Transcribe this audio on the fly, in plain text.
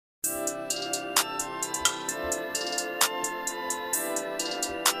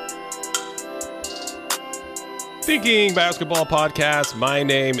Thinking Basketball Podcast. My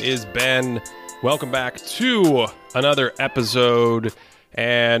name is Ben. Welcome back to another episode,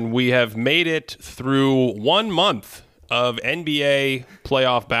 and we have made it through 1 month of NBA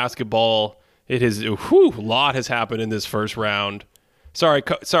playoff basketball. It is a lot has happened in this first round. Sorry,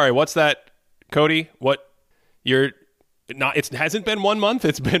 what's that, Cody? What you're not? It hasn't been 1 month.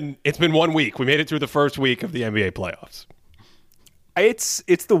 It's been 1 week. We made it through the first week of the NBA playoffs. It's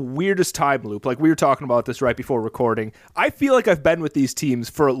the weirdest time loop. Like, we were talking about this right before recording. I feel like I've been with these teams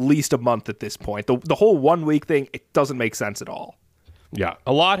for at least a month at this point. The whole 1 week thing, it doesn't make sense at all. Yeah,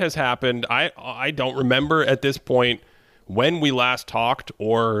 a lot has happened. I don't remember at this point when we last talked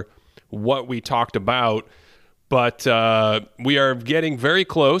or what we talked about, but we are getting very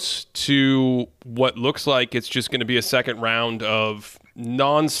close to what looks like it's just going to be a second round of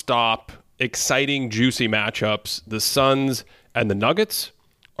nonstop, exciting, juicy matchups. The Suns and the Nuggets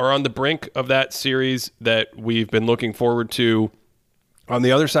are on the brink of that series that we've been looking forward to. On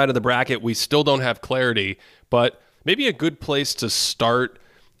the other side of the bracket, we still don't have clarity, but maybe a good place to start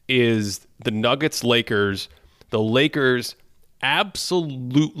is the Nuggets-Lakers. The Lakers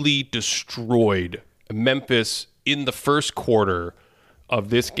absolutely destroyed Memphis in the first quarter of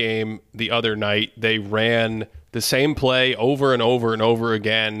this game the other night. They ran the same play over and over and over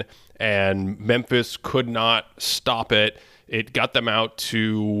again, and Memphis could not stop it. It got them out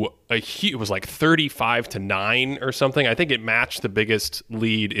to it was like 35-9 or something. I think it matched the biggest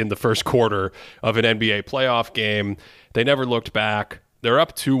lead in the first quarter of an NBA playoff game. They never looked back. They're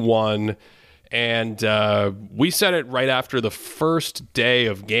up 2-1. And we said it right after the first day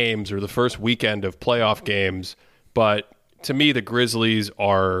of games or the first weekend of playoff games. But to me, the Grizzlies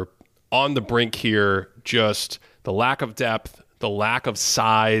are on the brink here. Just the lack of depth, the lack of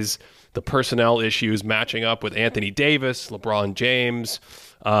size, the personnel issues matching up with Anthony Davis, LeBron James.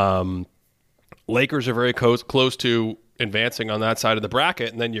 Lakers are very close to advancing on that side of the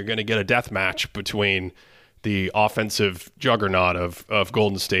bracket, and then you're going to get a death match between the offensive juggernaut of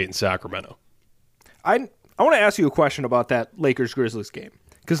Golden State and Sacramento. I want to ask you a question about that Lakers-Grizzlies game,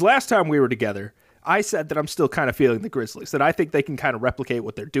 because last time we were together, I said that I'm still kind of feeling the Grizzlies, that I think they can kind of replicate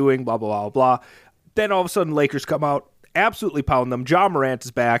what they're doing, blah, blah, blah, blah. Then all of a sudden, Lakers come out, absolutely pound them. Ja Morant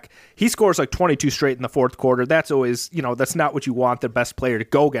is back. He scores like 22 straight in the fourth quarter. That's always, that's not what you want the best player to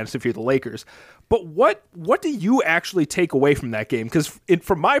go against if you're the Lakers. But what do you actually take away from that game? Because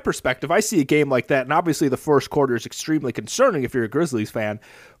from my perspective, I see a game like that, and obviously the first quarter is extremely concerning if you're a Grizzlies fan.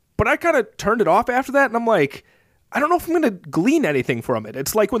 But I kind of turned it off after that, and I'm like, I don't know if I'm going to glean anything from it.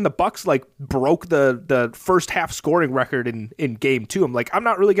 It's like when the Bucks broke the first half scoring record in game 2. I'm like, I'm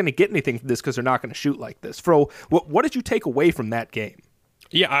not really going to get anything from this because they're not going to shoot like this. Fro, what did you take away from that game?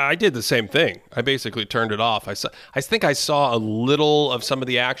 Yeah, I did the same thing. I basically turned it off. I think I saw a little of some of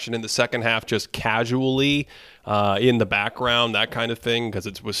the action in the second half just casually in the background, that kind of thing, because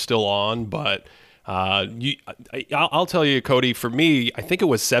it was still on. But I'll tell you, Cody, for me, I think it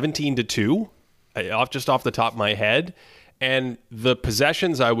was 17-2. Just off the top of my head, and the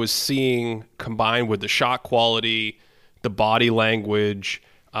possessions I was seeing combined with the shot quality, the body language,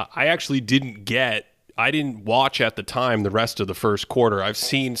 I actually didn't watch at the time the rest of the first quarter. I've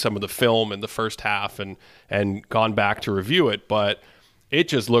seen some of the film in the first half and gone back to review it, but it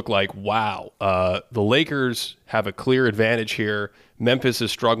just looked like, wow, the Lakers have a clear advantage here. Memphis is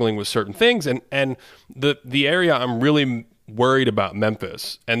struggling with certain things, and the area I'm really worried about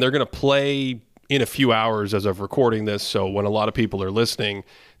Memphis, and they're going to play in a few hours as of recording this, so when a lot of people are listening,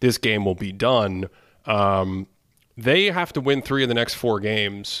 this game will be done. They have to win 3 of the next 4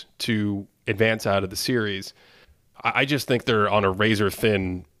 games to advance out of the series. I just think they're on a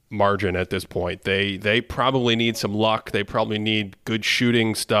razor-thin margin at this point. They probably need some luck. They probably need good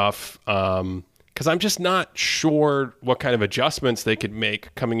shooting stuff, because I'm just not sure what kind of adjustments they could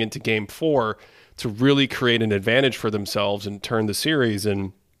make coming into Game 4 to really create an advantage for themselves and turn the series.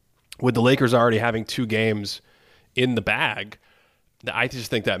 And with the Lakers already having 2 games in the bag, I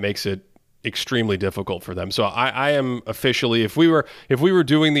just think that makes it extremely difficult for them. So I am officially, if we were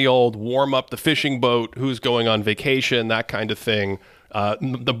doing the old warm up the fishing boat, who's going on vacation, that kind of thing,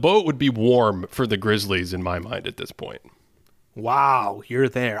 the boat would be warm for the Grizzlies in my mind at this point. Wow, you're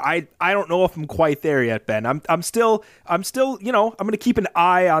there. I don't know if I'm quite there yet, Ben. I'm still, I'm going to keep an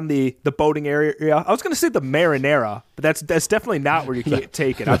eye on the boating area. I was going to say the marinara, but that's definitely not where you can't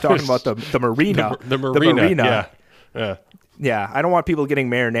take it. I'm talking about the marina. The marina. Yeah. Yeah, I don't want people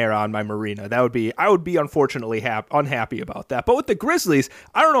getting marinara on my marina. I would be unfortunately unhappy about that. But with the Grizzlies,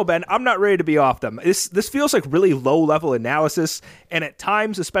 I don't know, Ben. I'm not ready to be off them. This feels like really low-level analysis, and at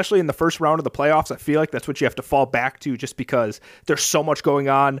times, especially in the first round of the playoffs, I feel like that's what you have to fall back to just because there's so much going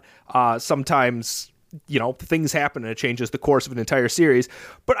on. Sometimes things happen and it changes the course of an entire series.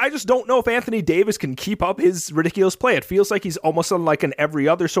 But I just don't know if Anthony Davis can keep up his ridiculous play. It feels like he's almost on like an every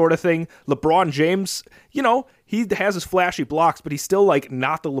other sort of thing. LeBron James, he has his flashy blocks, but he's still like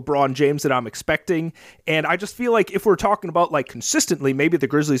not the LeBron James that I'm expecting. And I just feel like if we're talking about like consistently, maybe the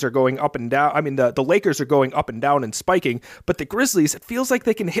Grizzlies are going up and down. I mean, the Lakers are going up and down and spiking, but the Grizzlies, it feels like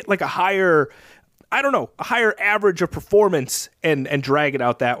they can hit like a higher average of performance and drag it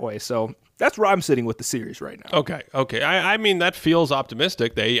out that way. So that's where I'm sitting with the series right now. Okay. I mean, that feels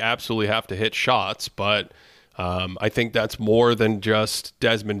optimistic. They absolutely have to hit shots, but I think that's more than just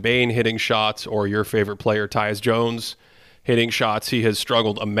Desmond Bane hitting shots or your favorite player, Tyus Jones, hitting shots. He has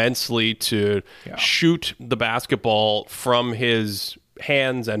struggled immensely to shoot the basketball from his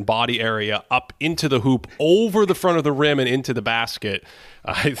hands and body area up into the hoop, over the front of the rim and into the basket.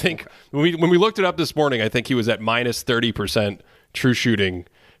 I think when we looked it up this morning, I think he was at minus 30% true shooting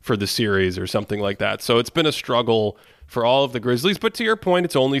for the series or something like that. So it's been a struggle for all of the Grizzlies. But to your point,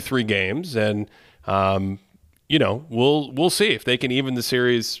 it's only 3 games, and we'll see if they can even the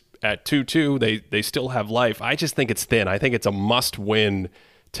series at 2-2. They still have life. I just think it's thin. I think it's a must-win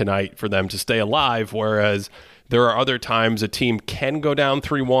tonight for them to stay alive, whereas there are other times a team can go down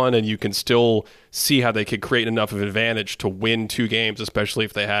 3-1 and you can still see how they could create enough of an advantage to win 2 games, especially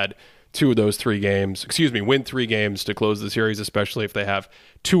if they had 2 of those 3 games. Win 3 games to close the series, especially if they have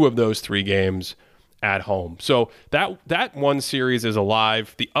 2 of those 3 games at home. So that one series is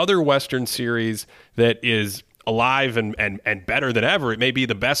alive. The other Western series that is alive and better than ever, it may be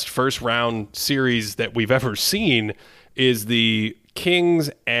the best first round series that we've ever seen, is the Kings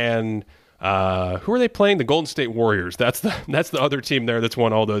and who are they playing? The Golden State Warriors. That's the other team there that's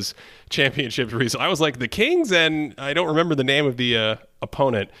won all those championships recently. I was like, the Kings, and I don't remember the name of the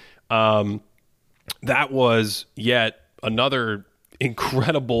opponent. That was yet another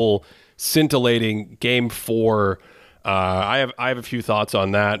incredible, scintillating Game 4. I have a few thoughts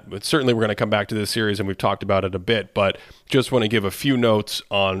on that, but certainly we're going to come back to this series and we've talked about it a bit, but just want to give a few notes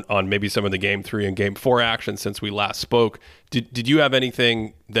on maybe some of the Game 3 and Game 4 action since we last spoke. Did you have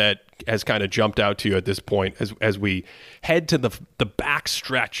anything that has kind of jumped out to you at this point as we head to the back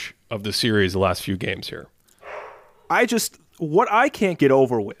stretch of the series, the last few games here? What I can't get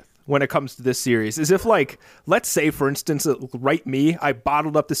over with when it comes to this series is if, like, let's say, for instance, I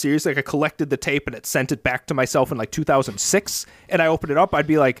bottled up the series, like I collected the tape and it sent it back to myself in like 2006, and I opened it up, I'd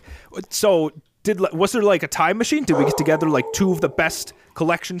be like, so was there like a time machine? Did we get together like 2 of the best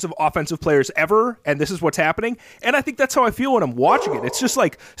collections of offensive players ever, and this is what's happening? And I think that's how I feel when I'm watching it. It's just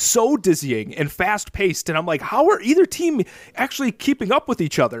like so dizzying and fast paced, and I'm like, how are either team actually keeping up with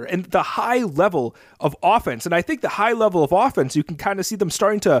each other? And the high level of offense, and I think the high level of offense, you can kind of see them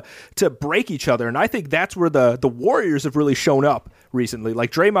starting to break each other, and I think that's where the Warriors have really shown up recently,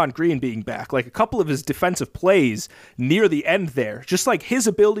 like Draymond Green being back, like a couple of his defensive plays near the end there, just like his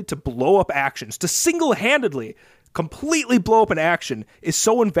ability to blow up actions, to single-handedly completely blow up an action is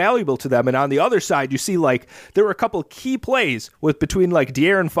so invaluable to them. And on the other side, you see like there were a couple of key plays between like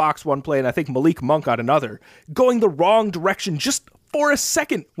De'Aaron Fox one play and I think Malik Monk on another, going the wrong direction just for a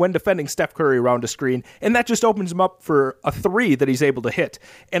second when defending Steph Curry around a screen, and that just opens him up for a 3 that he's able to hit.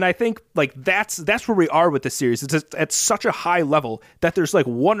 And I think like that's where we are with this series. It's at such a high level that there's like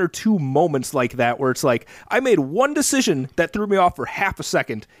 1 or 2 moments like that where it's like I made one decision that threw me off for half a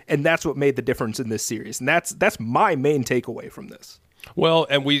second, and that's what made the difference in this series. And that's my main takeaway from this. Well,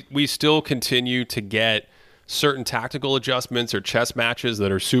 and we still continue to get certain tactical adjustments or chess matches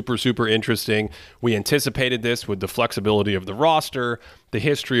that are super, super interesting. We anticipated this with the flexibility of the roster, the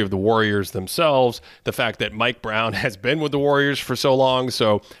history of the Warriors themselves, the fact that Mike Brown has been with the Warriors for so long.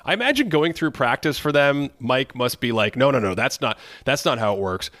 So I imagine going through practice for them, Mike must be like, no, that's not how it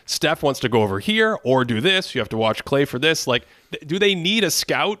works. Steph wants to go over here or do this. You have to watch Clay for this. Like, do they need a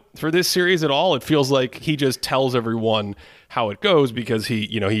scout for this series at all? It feels like he just tells everyone how it goes because he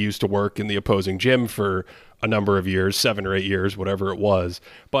used to work in the opposing gym for a number of years, 7 or 8 years, whatever it was.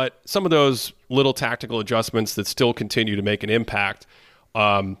 But some of those little tactical adjustments that still continue to make an impact.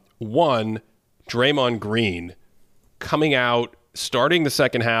 One, Draymond Green coming out, starting the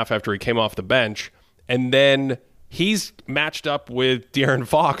second half after he came off the bench, and then he's matched up with De'Aaron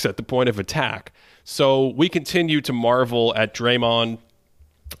Fox at the point of attack. So we continue to marvel at Draymond.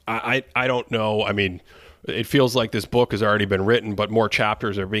 I don't know. I mean, it feels like this book has already been written, but more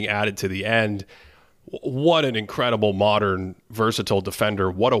chapters are being added to the end. What an incredible, modern, versatile defender.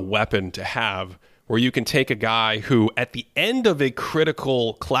 What a weapon to have, where you can take a guy who, at the end of a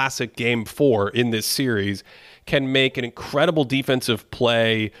critical classic Game 4 in this series, can make an incredible defensive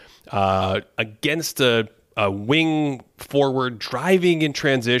play against a a wing forward driving in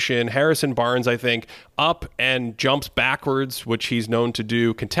transition. Harrison Barnes, I think, up and jumps backwards, which he's known to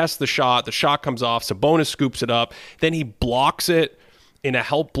do, contests the shot. The shot comes off. Sabonis scoops it up. Then he blocks it in a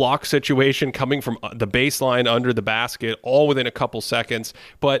help block situation coming from the baseline under the basket, all within a couple seconds.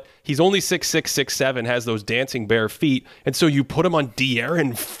 But he's only 6'6", 6'7", has those dancing bare feet. And so you put him on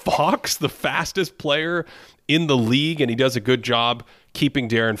De'Aaron Fox, the fastest player in the league, and he does a good job keeping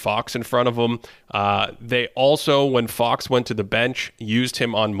De'Aaron Fox in front of him. They also, when Fox went to the bench, used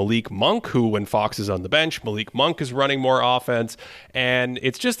him on Malik Monk, who, when Fox is on the bench, Malik Monk is running more offense. And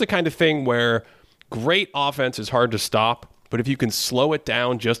it's just the kind of thing where great offense is hard to stop. But if you can slow it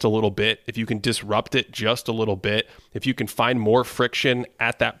down just a little bit, if you can disrupt it just a little bit, if you can find more friction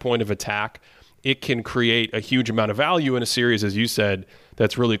at that point of attack, it can create a huge amount of value in a series, as you said,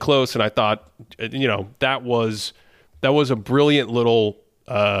 that's really close. And I thought, that was a brilliant little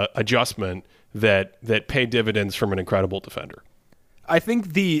adjustment that paid dividends from an incredible defender. I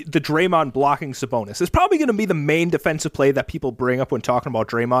think the Draymond blocking Sabonis is probably going to be the main defensive play that people bring up when talking about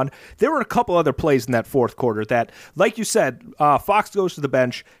Draymond. There were a couple other plays in that fourth quarter that, like you said, Fox goes to the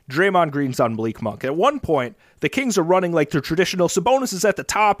bench, Draymond Green's on Malik Monk. At one point, the Kings are running like their traditional. Sabonis is at the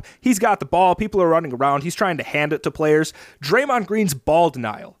top. He's got the ball. People are running around. He's trying to hand it to players. Draymond Green's ball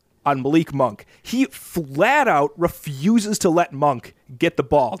denial on Malik Monk. He flat out refuses to let Monk get the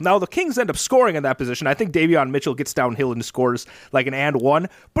ball. Now, the Kings end up scoring in that position. I think Davion Mitchell gets downhill and scores like an and one,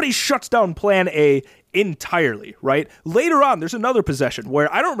 but he shuts down plan A entirely, right? Later on, there's another possession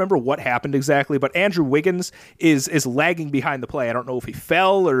where I don't remember what happened exactly, but Andrew Wiggins is lagging behind the play. I don't know if he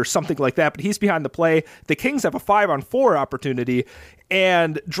fell or something like that, but he's behind the play. The Kings have a 5-on-4 opportunity,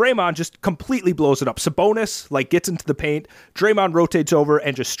 and Draymond just completely blows it up. Sabonis gets into the paint. Draymond rotates over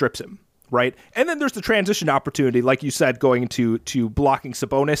and just strips him, right? And then there's the transition opportunity, like you said, going to blocking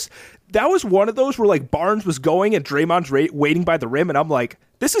Sabonis. That was one of those where Barnes was going and Draymond's waiting by the rim, and I'm like,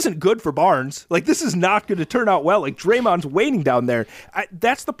 this isn't good for Barnes. This is not going to turn out well. Draymond's waiting down there.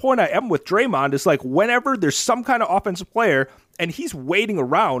 That's the point I am with Draymond, is whenever there's some kind of offensive player and he's waiting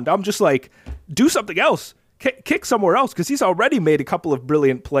around, I'm just do something else. Kick somewhere else, because he's already made a couple of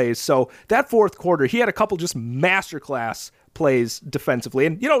brilliant plays. So that fourth quarter, he had a couple just masterclass plays defensively.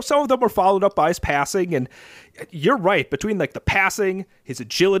 And, some of them were followed up by his passing. And you're right, between the passing, his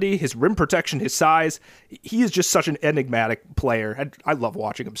agility, his rim protection, his size, he is just such an enigmatic player. And I love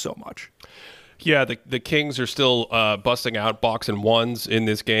watching him so much. Yeah, the Kings are still busting out box and ones in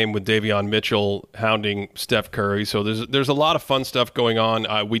this game with Davion Mitchell hounding Steph Curry. So there's a lot of fun stuff going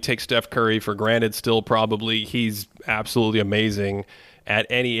on. We take Steph Curry for granted still, probably. He's absolutely amazing at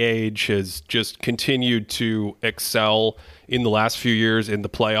any age, has just continued to excel in the last few years in the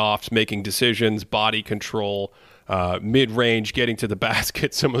playoffs, making decisions, body control, mid-range, getting to the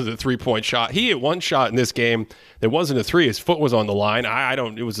basket, some of the three-point shot. He hit one shot in this game that wasn't a three. His foot was on the line.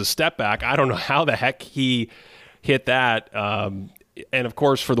 It was a step back. I don't know how the heck he hit that. And, of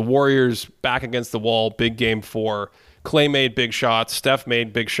course, for the Warriors, back against the wall, big game 4. Clay made big shots. Steph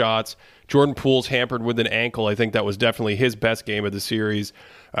made big shots. Jordan Poole's hampered with an ankle. I think that was definitely his best game of the series.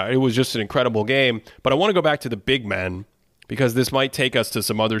 It was just an incredible game. But I want to go back to the big men, because this might take us to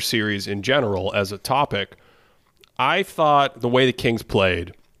some other series in general as a topic. I thought the way the Kings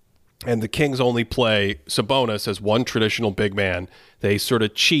played, and the Kings only play Sabonis as one traditional big man. They sort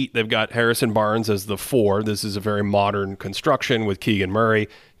of cheat. They've got Harrison Barnes as the 4. This is a very modern construction with Keegan Murray.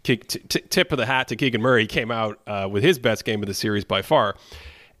 Tip of the hat to Keegan Murray. He came out with his best game of the series by far.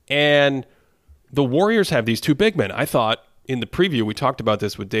 And the Warriors have these 2 big men. I thought in the preview, we talked about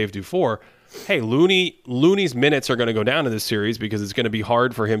this with Dave Dufour. Hey, Looney's minutes are going to go down in this series because it's going to be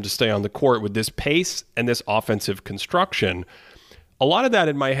hard for him to stay on the court with this pace and this offensive construction. A lot of that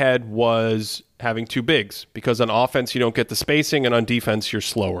in my head was having 2 bigs, because on offense you don't get the spacing and on defense you're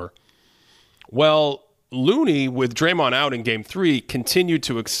slower. Well, Looney, with Draymond out in Game 3, continued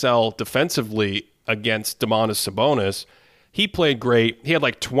to excel defensively against Domantas Sabonis. He played great. He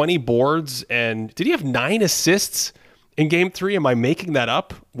had 20 boards, and did he have 9 assists in Game 3? Am I making that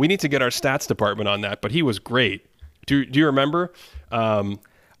up? We need to get our stats department on that, but he was great. Do you remember?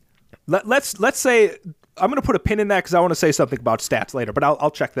 Let's say, I'm going to put a pin in that because I want to say something about stats later, but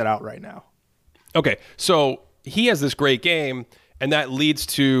I'll check that out right now. Okay, so he has this great game, and that leads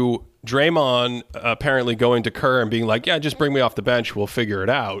to Draymond apparently going to Kerr and being like, yeah, just bring me off the bench, we'll figure it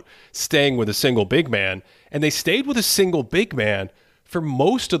out, staying with a single big man. And they stayed with a single big man for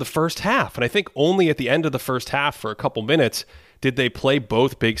most of the first half. And I think only at the end of the first half, for a couple minutes, did they play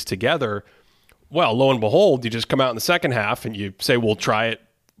both bigs together. Well, lo and behold, you just come out in the second half and you say, we'll try it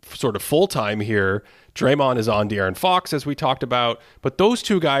sort of full-time here. Draymond is on De'Aaron Fox, as we talked about. But those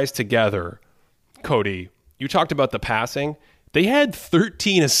 2 guys together, Cody, you talked about the passing. They had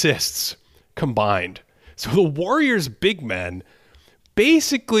 13 assists combined. So the Warriors' big men,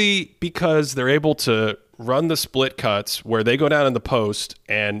 basically because they're able to run the split cuts where they go down in the post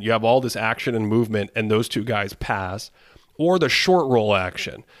and you have all this action and movement and those two guys pass, or the short roll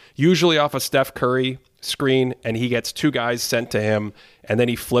action, usually off a Steph Curry screen, and he gets two guys sent to him and then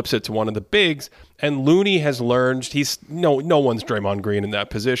he flips it to one of the bigs. And Looney has learned, he's no one's Draymond Green in that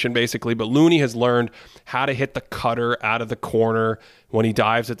position basically, but Looney has learned how to hit the cutter out of the corner when he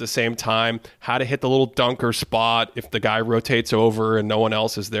dives at the same time, how to hit the little dunker spot if the guy rotates over and no one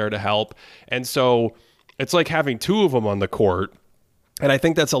else is there to help. And so it's like having two of them on the court. And I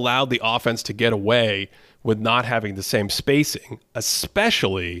think that's allowed the offense to get away with not having the same spacing,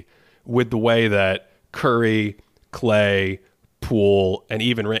 especially with the way that Curry, Clay, Poole, and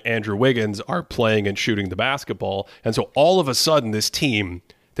even Andrew Wiggins are playing and shooting the basketball. And so all of a sudden, this team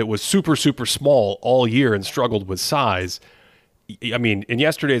that was super, super small all year and struggled with size, I mean, in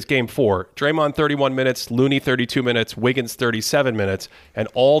yesterday's game 4, Draymond 31 minutes, Looney 32 minutes, Wiggins 37 minutes, and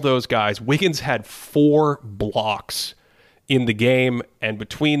all those guys, Wiggins had 4 blocks in the game, and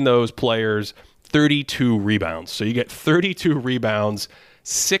between those players, 32 rebounds. So you get 32 rebounds,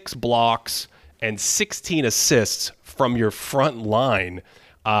 6 blocks, and 16 assists from your front line.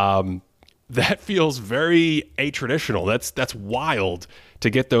 That feels very atraditional. That's wild to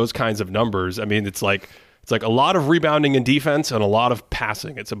get those kinds of numbers. I mean, it's like a lot of rebounding and defense and a lot of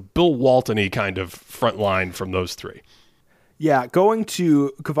passing. It's a Bill Walton-y kind of front line from those three. Yeah, going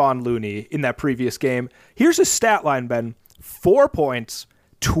to Kevon Looney in that previous game, here's his stat line, Ben. 4 points,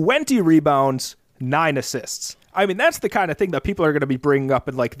 20 rebounds, 9 assists. I mean, that's the kind of thing that people are going to be bringing up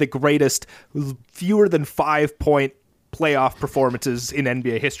in like the greatest fewer than 5-point playoff performances in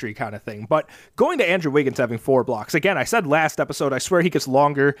NBA history kind of thing. But going to Andrew Wiggins having 4 blocks, again, I said last episode, I swear he gets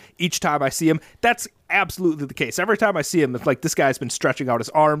longer each time I see him. That's absolutely the case. Every time I see him, it's like this guy's been stretching out his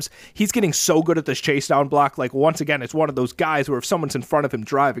arms. He's getting so good at this chase down block. Like, once again, it's one of those guys where if someone's in front of him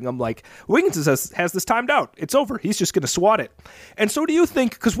driving, I'm like, Wiggins has this timed out. It's over. He's just going to swat it. And so do you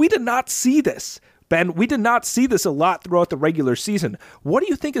think, because we did not see this, Ben, we did not see this a lot throughout the regular season. What do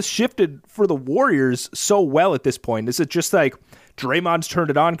you think has shifted for the Warriors so well at this point? Is it just like Draymond's turned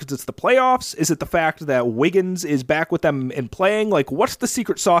it on because it's the playoffs? Is it the fact that Wiggins is back with them and playing? Like, what's the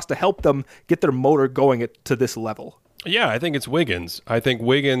secret sauce to help them get their motor going to this level? Yeah, I think it's Wiggins. I think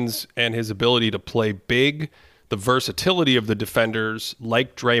Wiggins and his ability to play big, the versatility of the defenders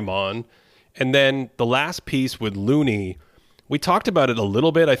like Draymond, and then the last piece with Looney. We talked about it a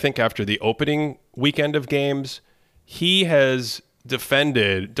little bit, I think, after the opening weekend of games. He has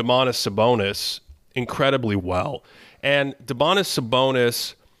defended Domantas Sabonis incredibly well. And Domantas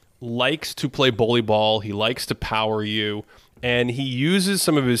Sabonis likes to play bully ball. He likes to power you. And he uses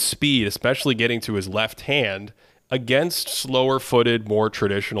some of his speed, especially getting to his left hand, against slower-footed, more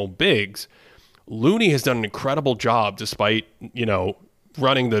traditional bigs. Looney has done an incredible job despite,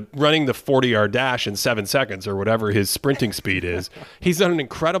 running the 40-yard dash in 7 seconds or whatever his sprinting speed is. He's done an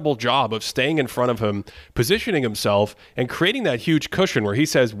incredible job of staying in front of him, positioning himself, and creating that huge cushion where he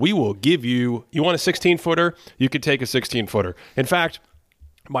says, we will give you want a 16-footer? You could take a 16-footer. In fact,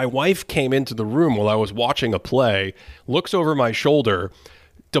 my wife came into the room while I was watching a play, looks over my shoulder.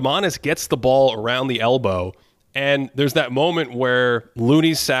 Domantas gets the ball around the elbow, and there's that moment where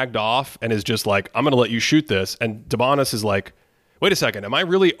Looney's sagged off and is just like, I'm going to let you shoot this. And Domantas is like, wait a second, am I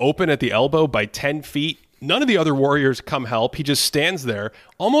really open at the elbow by 10 feet? None of the other Warriors come help. He just stands there,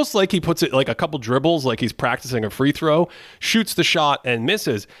 almost like he puts it like a couple dribbles, like he's practicing a free throw, shoots the shot and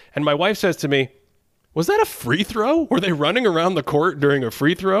misses. And my wife says to me, was that a free throw? Were they running around the court during a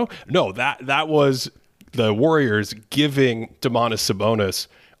free throw? No, that was the Warriors giving Domantas Sabonis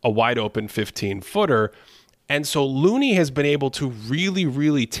a wide open 15-footer. And so Looney has been able to really,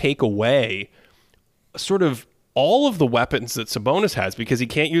 really take away sort of all of the weapons that Sabonis has because he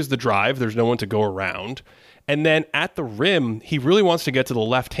can't use the drive. There's no one to go around. And then at the rim, he really wants to get to the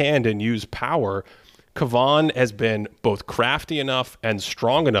left hand and use power. Kevon has been both crafty enough and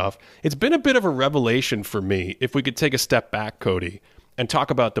strong enough. It's been a bit of a revelation for me, if we could take a step back, Cody, and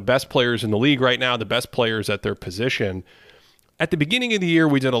talk about the best players in the league right now, the best players at their position. At the beginning of the year,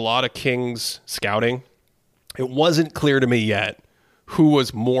 we did a lot of Kings scouting. It wasn't clear to me yet who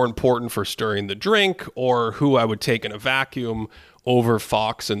was more important for stirring the drink or who I would take in a vacuum over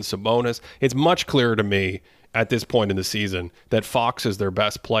Fox and Sabonis. It's much clearer to me at this point in the season that Fox is their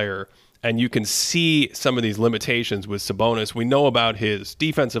best player. And you can see some of these limitations with Sabonis. We know about his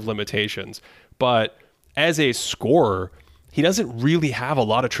defensive limitations, but as a scorer, he doesn't really have a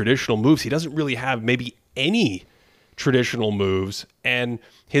lot of traditional moves. He doesn't really have maybe any traditional moves. And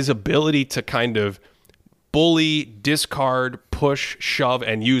his ability to kind of bully, discard, push, shove,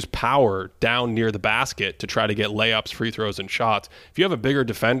 and use power down near the basket to try to get layups, free throws, and shots. If you have a bigger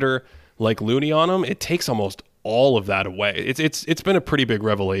defender like Looney on him, it takes almost all of that away. It's been a pretty big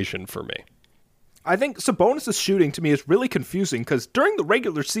revelation for me. I think Sabonis' shooting to me is really confusing because during the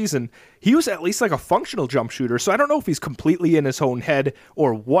regular season, he was at least like a functional jump shooter. So I don't know if he's completely in his own head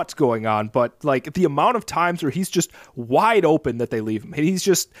or what's going on, but like the amount of times where he's just wide open that they leave him. He's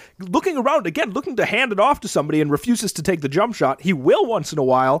just looking around again, looking to hand it off to somebody and refuses to take the jump shot. He will once in a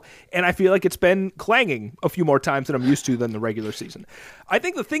while, and I feel like it's been clanging a few more times than I'm used to than the regular season. I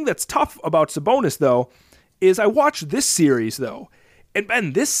think the thing that's tough about Sabonis, though, is I watched this series, though. And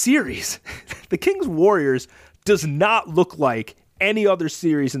Ben, this series, the Kings-Warriors, does not look like any other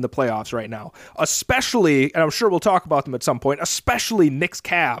series in the playoffs right now. Especially, and I'm sure we'll talk about them at some point, especially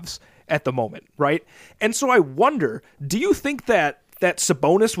Knicks-Cavs at the moment, right? And so I wonder, do you think that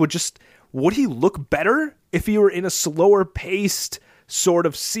Sabonis would he look better if he were in a slower-paced sort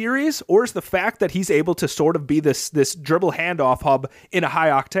of series, or is the fact that he's able to sort of be this dribble handoff hub in a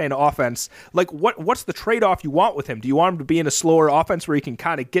high-octane offense, like what's the trade-off you want with him? Do you want him to be in a slower offense where he can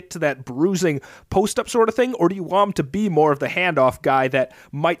kind of get to that bruising post-up sort of thing, or do you want him to be more of the handoff guy that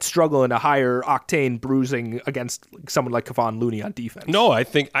might struggle in a higher-octane bruising against someone like Kevon Looney on defense? No, I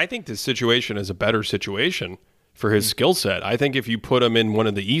think this situation is a better situation for his skill set. I think if you put him in one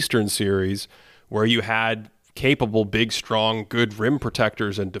of the Eastern series where you had capable, big, strong, good rim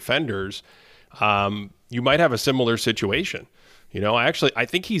protectors and defenders, you might have a similar situation. I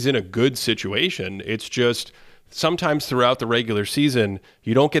think he's in a good situation. It's just sometimes throughout the regular season,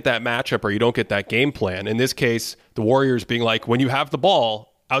 you don't get that matchup or you don't get that game plan. In this case, the Warriors being like, when you have the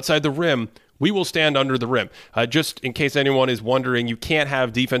ball outside the rim, we will stand under the rim. Just in case anyone is wondering, you can't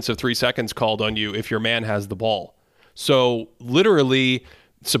have defensive 3 seconds called on you if your man has the ball. So literally,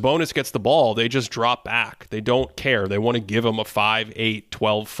 Sabonis gets the ball, they just drop back. They don't care. They want to give him a 5, 8,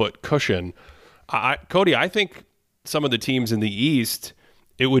 12-foot cushion. Cody, I think some of the teams in the East,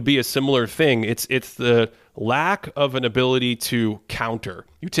 it would be a similar thing. It's the lack of an ability to counter.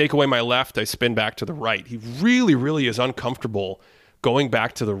 You take away my left, I spin back to the right. He really, really is uncomfortable going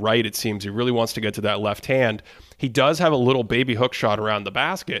back to the right, it seems. He really wants to get to that left hand. He does have a little baby hook shot around the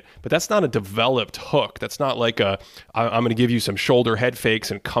basket, but that's not a developed hook. That's not like I'm going to give you some shoulder head fakes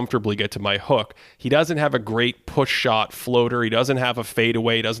and comfortably get to my hook. He doesn't have a great push shot floater. He doesn't have a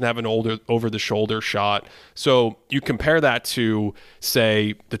fadeaway. He doesn't have an over-the-shoulder shot. So you compare that to,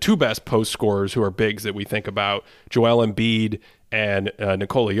 say, the two best post scorers who are bigs that we think about, Joel Embiid and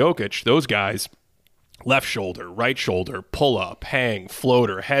Nikola Jokic. Those guys, left shoulder, right shoulder, pull up, hang,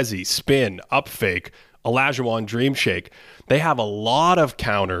 floater, hezzy, spin, up fake, Olajuwon dream shake. They have a lot of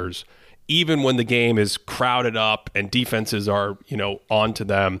counters, even when the game is crowded up and defenses are, onto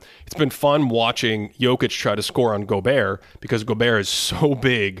them. It's been fun watching Jokic try to score on Gobert because Gobert is so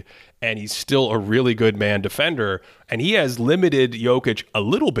big and he's still a really good man defender. And he has limited Jokic a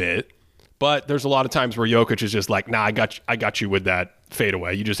little bit, but there's a lot of times where Jokic is just like, nah, I got you with that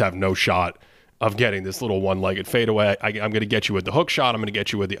fadeaway. You just have no shot of getting this little one-legged fadeaway. I'm going to get you with the hook shot. I'm going to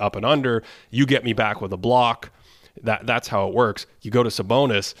get you with the up and under. You get me back with a block. That's how it works. You go to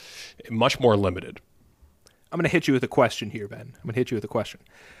Sabonis, much more limited. I'm going to hit you with a question here, Ben. I'm going to hit you with a question.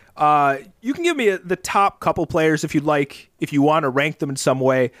 You can give me the top couple players if you'd like, if you want to rank them in some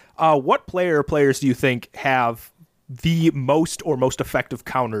way. What players do you think have the most or most effective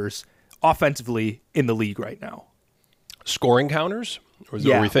counters offensively in the league right now? Scoring counters? Or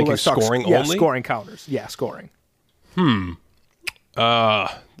are we thinking scoring only? Yeah, scoring counters. Yeah, scoring. Wouldn't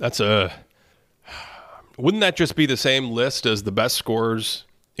that just be the same list as the best scorers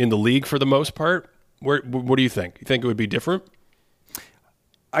in the league for the most part? What do you think? You think it would be different?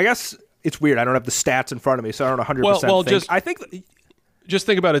 I guess it's weird. I don't have the stats in front of me, so I don't 100% well, think. Just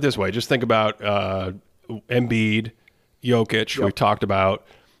think about it this way. Just think about Embiid, Jokic, Yep. we talked about,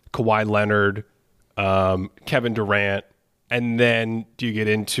 Kawhi Leonard, Kevin Durant, and then do you get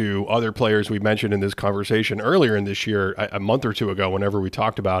into other players we mentioned in this conversation earlier in this year, a month or two ago, whenever we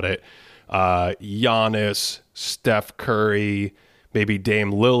talked about it, Giannis, Steph Curry, maybe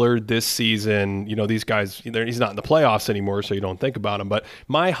Dame Lillard this season. These guys, he's not in the playoffs anymore, so you don't think about him. But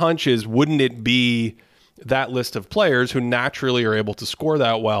my hunch is, wouldn't it be that list of players who naturally are able to score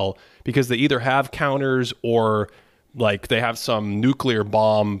that well because they either have counters or like they have some nuclear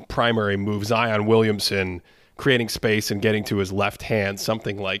bomb primary move, Zion Williamson creating space and getting to his left hand,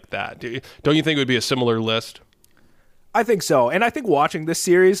 something like that. Don't you think it would be a similar list? I think so. And I think watching this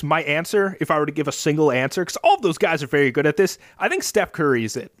series, my answer, if I were to give a single answer, because all of those guys are very good at this, I think Steph Curry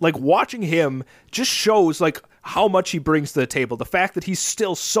is it. Like, watching him just shows, like, how much he brings to the table, the fact that he's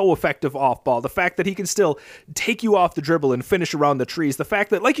still so effective off ball, the fact that he can still take you off the dribble and finish around the trees, the fact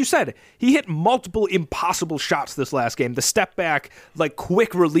that, like you said, he hit multiple impossible shots this last game, the step back, like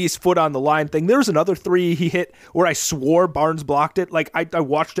quick release foot on the line thing. There was another three he hit where I swore Barnes blocked it. Like I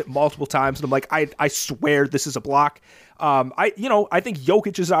watched it multiple times and I'm like, I swear this is a block. I think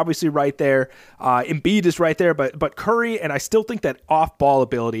Jokic is obviously right there. Embiid is right there, but Curry, and I still think that off-ball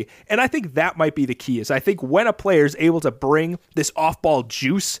ability, and I think that might be the key, is I think when a player is able to bring this off-ball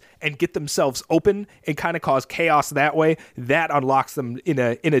juice and get themselves open and kind of cause chaos that way, that unlocks them in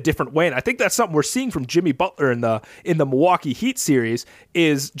a different way. And I think that's something we're seeing from Jimmy Butler in the Milwaukee Heat series.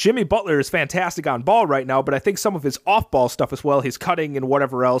 Is Jimmy Butler is fantastic on ball right now, but I think some of his off-ball stuff as well, his cutting and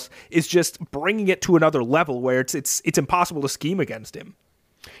whatever else, is just bringing it to another level where it's impossible to scheme against him.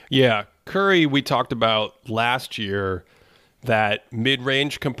 Yeah, Curry, we talked about last year, that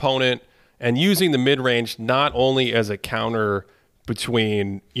mid-range component, and using the mid-range not only as a counter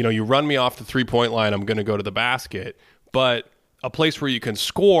between, you run me off the three-point line, I'm going to go to the basket, but a place where you can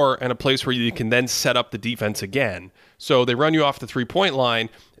score and a place where you can then set up the defense again. So they run you off the three-point line,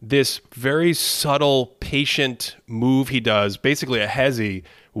 this very subtle, patient move he does, basically a hezzy,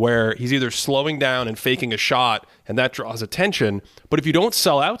 where he's either slowing down and faking a shot, and that draws attention, but if you don't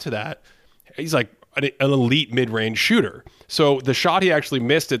sell out to that, he's like an elite mid-range shooter. So the shot he actually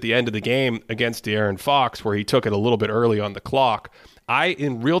missed at the end of the game against De'Aaron Fox, where he took it a little bit early on the clock, I,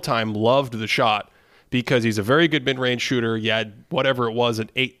 in real time, loved the shot because he's a very good mid-range shooter. He had whatever it was,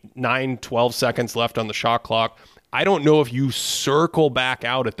 8, 9, 12 seconds left on the shot clock. I don't know if you circle back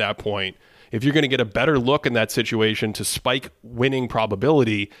out at that point, if you're going to get a better look in that situation to spike winning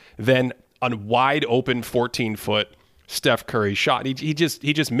probability than a wide open 14-foot Steph Curry shot. He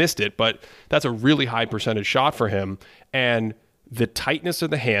just missed it, but that's a really high percentage shot for him. And the tightness of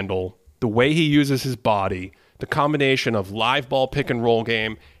the handle, the way he uses his body, the combination of live ball pick and roll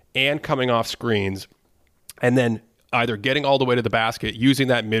game and coming off screens, and then either getting all the way to the basket, using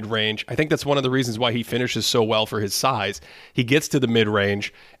that mid-range. I think that's one of the reasons why he finishes so well for his size. He gets to the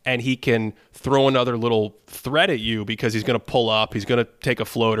mid-range, and he can throw another little threat at you because he's going to pull up, he's going to take a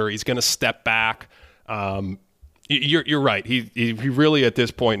floater, he's going to step back. You're right. He really, at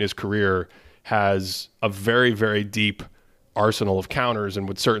this point in his career, has a very, very deep arsenal of counters and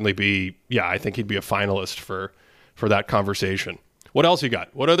would certainly be, I think he'd be a finalist for that conversation. What else you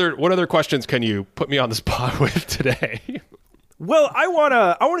got? What other questions can you put me on the spot with today? Well, I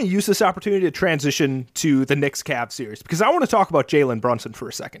wanna use this opportunity to transition to the Knicks Cavs series because I want to talk about Jalen Brunson for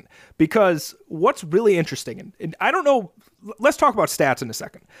a second. Because what's really interesting, and I don't know, let's talk about stats in a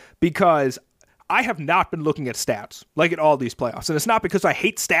second, because I have not been looking at stats like at all these playoffs. And it's not because I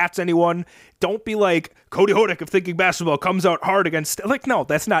hate stats, anyone. Don't be like Cody Hodek of Thinking Basketball comes out hard against... Like, no,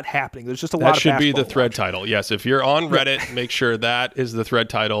 that's not happening. There's just a lot of basketball. That should be the thread title. Yes, if you're on Reddit, make sure that is the thread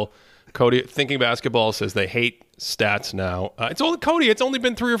title. Cody Thinking Basketball says they hate stats now. It's only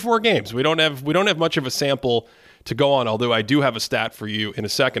been 3 or 4 games. We don't have much of a sample to go on, although I do have a stat for you in a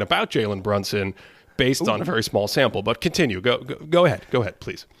second about Jalen Brunson based on a very small sample. But continue. Go ahead,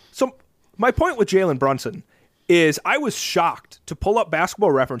 please. So... my point with Jalen Brunson is I was shocked to pull up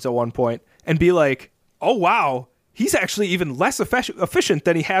Basketball Reference at one point and be like, oh, wow, he's actually even less efficient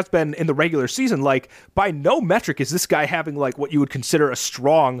than he has been in the regular season. Like, by no metric is this guy having like what you would consider a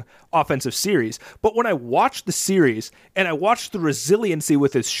strong offensive series. But when I watched the series and I watched the resiliency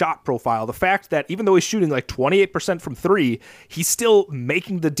with his shot profile, the fact that even though he's shooting like 28% from 3, he's still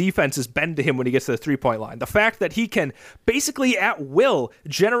making the defenses bend to him when he gets to the 3-point line. The fact that he can basically at will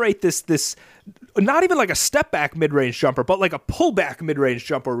generate this not even like a step back mid-range jumper, but like a pullback mid-range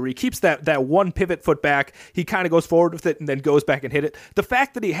jumper where he keeps that one pivot foot back. He kind of goes forward with it and then goes back and hit it. The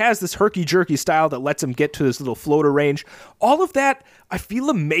fact that he has this herky-jerky style that lets him get to this little floater range, all of that, I feel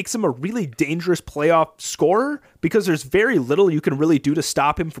it makes him a really dangerous playoff scorer because there's very little you can really do to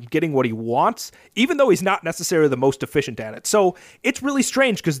stop him from getting what he wants, even though he's not necessarily the most efficient at it. So it's really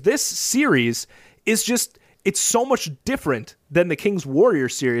strange because this series is just, it's so much different than the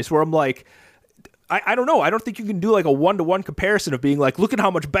Kings-Warriors series where I'm like, I don't know. I don't think you can do like a one-to-one comparison of being like, look at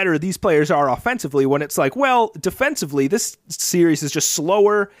how much better these players are offensively when it's like, well, defensively, this series is just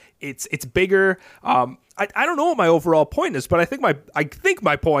slower. It's bigger. I don't know what my overall point is, but I think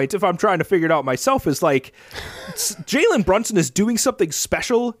my point, if I'm trying to figure it out myself, is like Jalen Brunson is doing something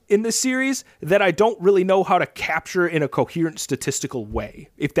special in this series that I don't really know how to capture in a coherent statistical way,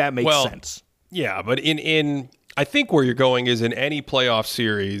 if that makes sense. Yeah, but in I think where you're going is in any playoff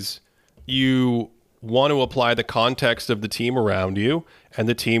series, you want to apply the context of the team around you and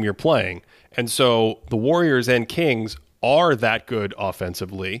the team you're playing. And so the Warriors and Kings are that good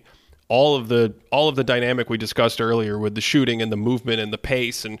offensively. all of the dynamic we discussed earlier with the shooting and the movement and the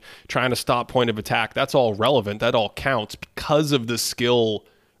pace and trying to stop point of attack, that's all relevant. That all counts because of the skill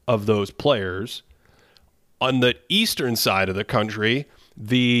of those players. On the eastern side of the country,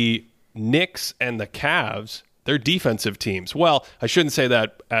 the Knicks and the Cavs, they're defensive teams. Well, I shouldn't say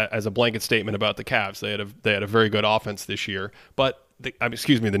that as a blanket statement about the Cavs. They had a very good offense this year, but the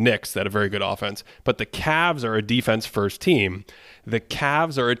Knicks, they had a very good offense, but the Cavs are a defense-first team. The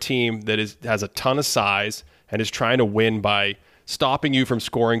Cavs are a team that has a ton of size and is trying to win by stopping you from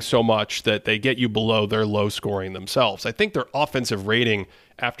scoring so much that they get you below their low scoring themselves. I think their offensive rating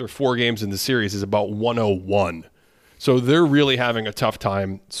after 4 games in the series is about 101. So they're really having a tough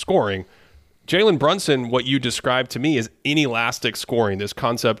time scoring. Jalen Brunson, what you described to me is inelastic scoring, this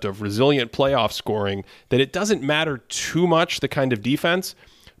concept of resilient playoff scoring, that it doesn't matter too much the kind of defense,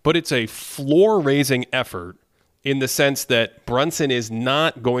 but it's a floor-raising effort in the sense that Brunson is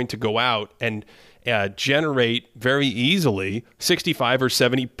not going to go out and generate very easily 65 or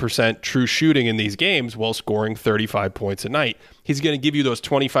 70% true shooting in these games while scoring 35 points a night. He's going to give you those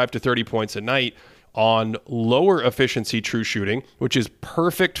 25 to 30 points a night on lower efficiency true shooting, which is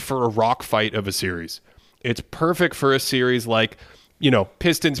perfect for a rock fight of a series. It's perfect for a series like,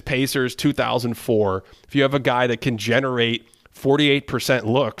 Pistons Pacers 2004. If you have a guy that can generate 48%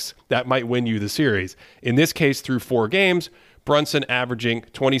 looks, that might win you the series. In this case, through 4 games, Brunson averaging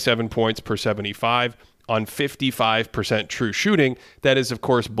 27 points per 75 on 55% true shooting. That is, of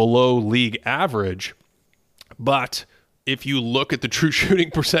course, below league average. But if you look at the true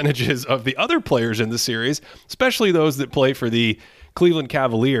shooting percentages of the other players in the series, especially those that play for the Cleveland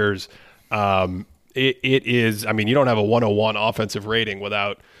Cavaliers, it is, you don't have a 101 offensive rating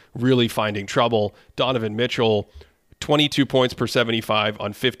without really finding trouble. Donovan Mitchell, 22 points per 75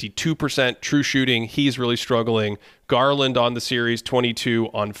 on 52% true shooting. He's really struggling. Garland on the series, 22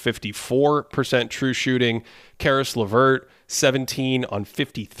 on 54% true shooting. Karis LeVert, 17 on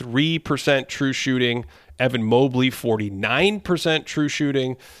 53% true shooting. Evan Mobley, 49% true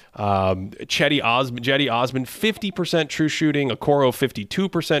shooting. Cedi Osman, 50% true shooting. Okoro,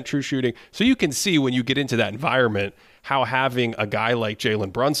 52% true shooting. So you can see when you get into that environment how having a guy like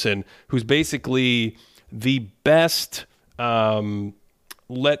Jalen Brunson, who's basically the best,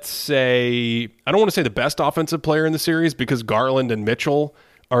 let's say, I don't want to say the best offensive player in the series because Garland and Mitchell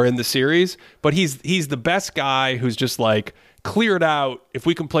are in the series, but he's the best guy who's just like cleared out. If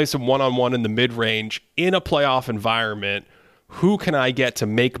we can play some one-on-one in the mid-range in a playoff environment, who can I get to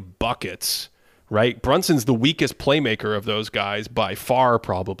make buckets, right? Brunson's the weakest playmaker of those guys by far,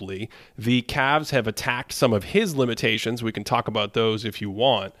 probably. The Cavs have attacked some of his limitations. We can talk about those if you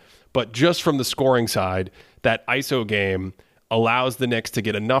want. But just from the scoring side, that ISO game allows the Knicks to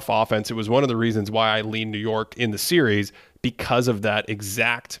get enough offense. It was one of the reasons why I leaned New York in the series, because of that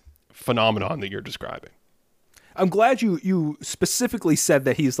exact phenomenon that you're describing. I'm glad you specifically said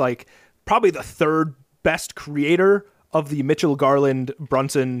that he's like probably the third best creator of the Mitchell, Garland,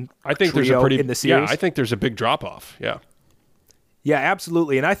 Brunson trio in the series. Yeah, I think there's a big drop-off, yeah. Yeah,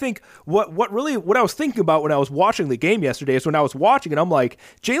 absolutely. And I think what I was thinking about when I was watching the game yesterday is when I was watching it, I'm like,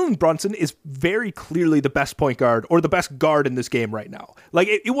 Jalen Brunson is very clearly the best point guard or the best guard in this game right now. Like,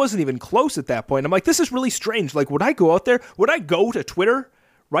 it wasn't even close at that point. I'm like, this is really strange. Like, would I go out there? Would I go to Twitter?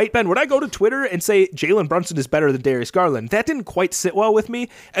 Right, Ben? Would I go to Twitter and say Jalen Brunson is better than Darius Garland? That didn't quite sit well with me.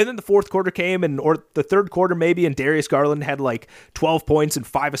 And then the fourth quarter came, or the third quarter maybe, and Darius Garland had like 12 points and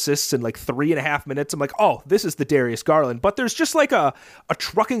 5 assists in like 3.5 minutes. I'm like, oh, this is the Darius Garland. But there's just like a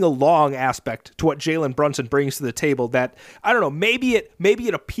trucking along aspect to what Jalen Brunson brings to the table that, I don't know, maybe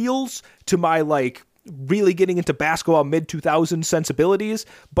it appeals to my like really getting into basketball mid-2000s sensibilities,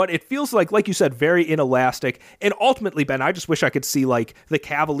 but it feels like you said, very inelastic. And ultimately, Ben, I just wish I could see like the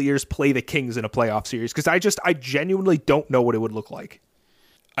Cavaliers play the Kings in a playoff series, because I genuinely don't know what it would look like.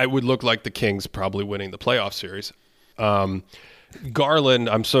 I would look like the Kings probably winning the playoff series. Garland,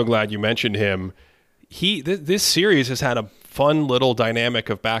 I'm so glad you mentioned him. This series has had a fun little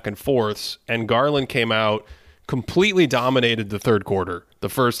dynamic of back and forths, and Garland came out, completely dominated the third quarter, the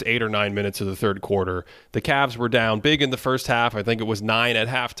first 8 or 9 minutes of the third quarter. The Cavs were down big in the first half. I think it was 9 at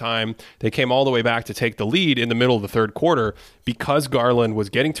halftime. They came all the way back to take the lead in the middle of the third quarter because Garland was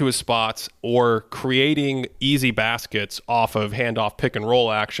getting to his spots or creating easy baskets off of handoff pick and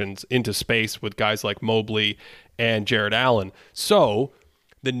roll actions into space with guys like Mobley and Jared Allen. So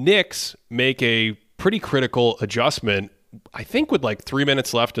the Knicks make a pretty critical adjustment, I think with like 3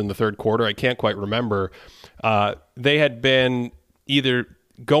 minutes left in the third quarter. I can't quite remember. They had been either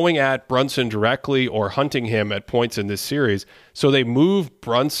going at Brunson directly or hunting him at points in this series. So they moved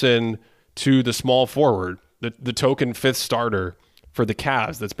Brunson to the small forward, the token fifth starter, for the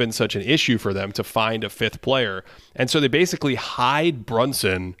Cavs that's been such an issue for them to find a fifth player. And so they basically hide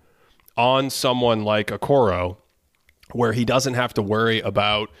Brunson on someone like Okoro, where he doesn't have to worry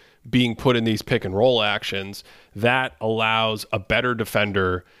about being put in these pick and roll actions. That allows a better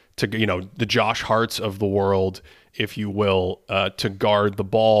defender to, the Josh Harts of the world, if you will, to guard the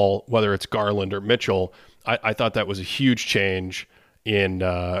ball, whether it's Garland or Mitchell. I thought that was a huge change in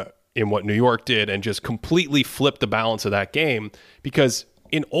what New York did, and just completely flipped the balance of that game. Because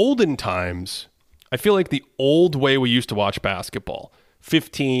in olden times, I feel like the old way we used to watch basketball,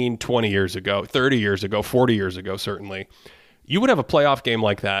 15, 20 years ago, 30 years ago, 40 years ago, certainly, you would have a playoff game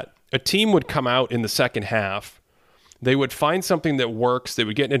like that. A team would come out in the second half. They would find something that works. They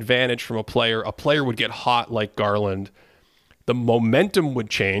would get an advantage from a player. A player would get hot like Garland. The momentum would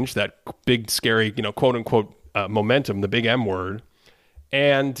change, that big, scary, quote unquote, momentum, the big M word.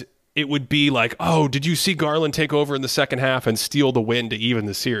 And it would be like, oh, did you see Garland take over in the second half and steal the win to even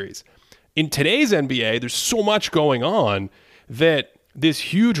the series? In today's NBA, there's so much going on that this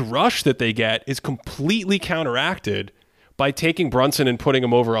huge rush that they get is completely counteracted by taking Brunson and putting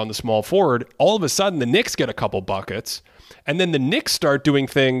him over on the small forward. All of a sudden, the Knicks get a couple buckets, and then the Knicks start doing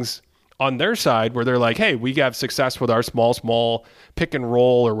things on their side where they're like, hey, we have success with our small pick and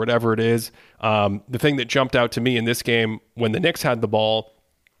roll or whatever it is. The thing that jumped out to me in this game when the Knicks had the ball,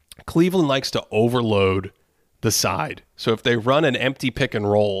 Cleveland likes to overload the side. So if they run an empty pick and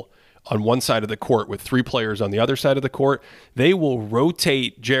roll on one side of the court with three players on the other side of the court, they will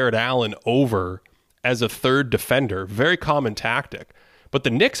rotate Jared Allen over as a third defender. Very common tactic. But the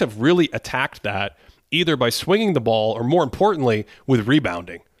Knicks have really attacked that either by swinging the ball or, more importantly, with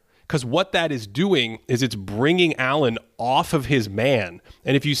rebounding. Because what that is doing is it's bringing Allen off of his man.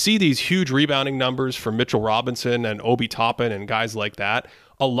 And if you see these huge rebounding numbers from Mitchell Robinson and Obi Toppin and guys like that,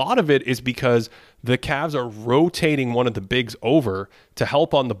 a lot of it is because the Cavs are rotating one of the bigs over to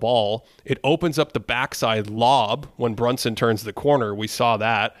help on the ball. It opens up the backside lob when Brunson turns the corner. We saw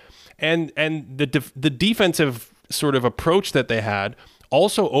that. And the defensive sort of approach that they had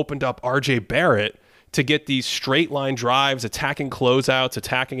also opened up RJ Barrett to get these straight line drives, attacking closeouts,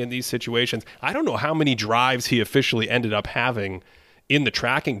 attacking in these situations. I don't know how many drives he officially ended up having in the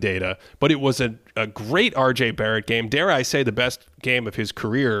tracking data, but it was a great RJ Barrett game. Dare I say the best game of his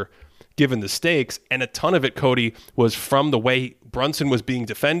career, given the stakes. And a ton of it, Cody, was from the way Brunson was being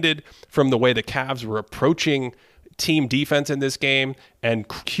defended, from the way the Cavs were approaching team defense in this game, and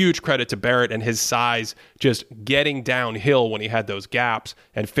huge credit to Barrett and his size just getting downhill when he had those gaps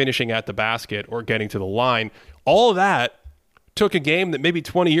and finishing at the basket or getting to the line. All of that took a game that maybe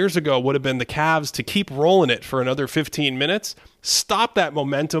 20 years ago would have been the Cavs to keep rolling it for another 15 minutes, stop that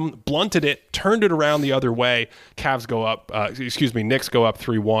momentum, blunted it, turned it around the other way. Knicks go up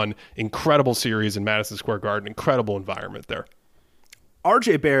 3-1. Incredible series in Madison Square Garden. Incredible environment there.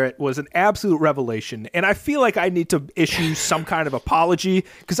 RJ Barrett was an absolute revelation, and I feel like I need to issue some kind of apology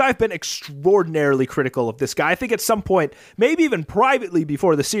because I've been extraordinarily critical of this guy. I think at some point, maybe even privately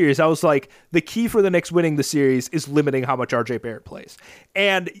before the series, I was like, the key for the Knicks winning the series is limiting how much RJ Barrett plays.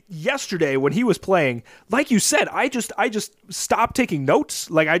 And yesterday when he was playing, like you said, I just stopped taking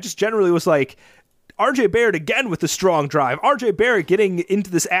notes. Like I just generally was like, RJ Barrett again with the strong drive. RJ Barrett getting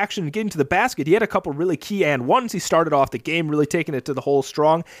into this action, getting to the basket. He had a couple really key and ones. He started off the game really taking it to the hole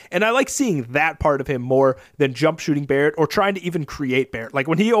strong. And I like seeing that part of him more than jump shooting Barrett or trying to even create Barrett. Like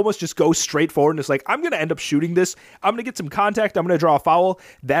when he almost just goes straight forward and is like, I'm going to end up shooting this. I'm going to get some contact. I'm going to draw a foul.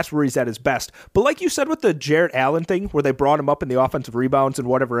 That's where he's at his best. But like you said with the Jared Allen thing where they brought him up in the offensive rebounds and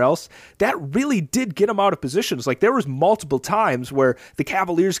whatever else, that really did get him out of positions. Like there was multiple times where the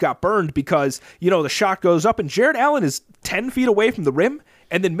Cavaliers got burned because, the shot goes up and Jared Allen is 10 feet away from the rim.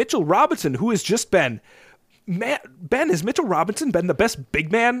 And then Mitchell Robinson, who has just been, has Mitchell Robinson been the best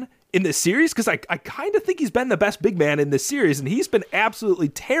big man in this series? Because I kind of think he's been the best big man in this series, and he's been absolutely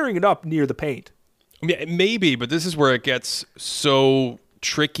tearing it up near the paint. Yeah, maybe, but this is where it gets so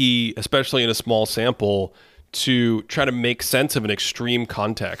tricky, especially in a small sample, to try to make sense of an extreme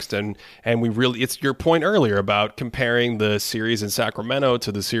context. And we really, it's your point earlier about comparing the series in Sacramento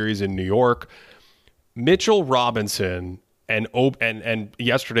to the series in New York. Mitchell Robinson and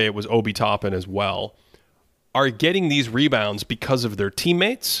yesterday it was Obi Toppin as well, are getting these rebounds because of their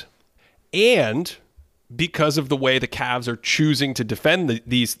teammates and because of the way the Cavs are choosing to defend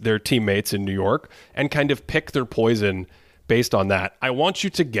their teammates in New York and kind of pick their poison based on that. I want you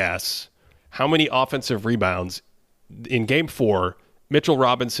to guess how many offensive rebounds in Game 4 Mitchell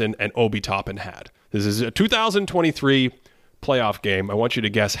Robinson and Obi Toppin had. This is a 2023 playoff game. I want you to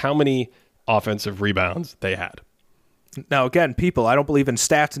guess how many offensive rebounds they had. Now, again, people, I don't believe in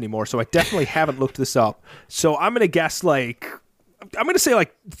stats anymore, so I definitely haven't looked this up. So I'm going to guess like I'm going to say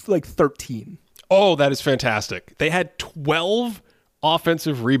like 13. Oh, that is fantastic. They had 12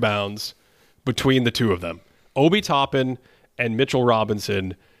 offensive rebounds between the two of them. Obi Toppin and Mitchell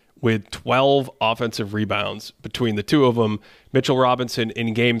Robinson with 12 offensive rebounds between the two of them. Mitchell Robinson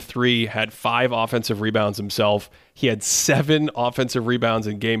in game 3 had 5 offensive rebounds himself. He had 7 offensive rebounds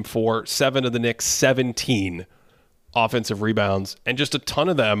in game 4. 7 of the Knicks, 17 offensive rebounds. And just a ton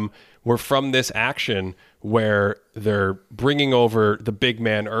of them were from this action where they're bringing over the big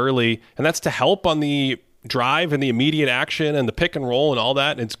man early. And that's to help on the drive and the immediate action and the pick and roll and all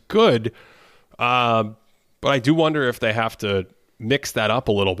that. And it's good. But I do wonder if they have to mix that up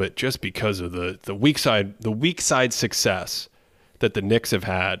a little bit just because of the weak side success that the Knicks have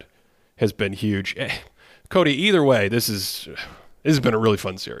had has been huge. Cody, either way, this has been a really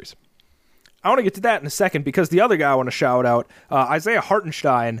fun series. I want to get to that in a second because the other guy I want to shout out, Isaiah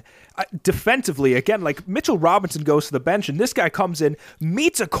Hartenstein, defensively, again, like Mitchell Robinson goes to the bench and this guy comes in,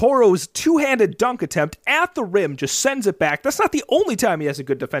 meets Okoro's two-handed dunk attempt at the rim, just sends it back. That's not the only time he has a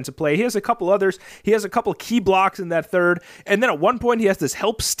good defensive play. He has a couple others. He has a couple key blocks in that third. And then at one point he has this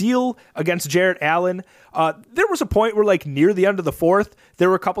help steal against Jarrett Allen. There was a point where like near the end of the fourth, there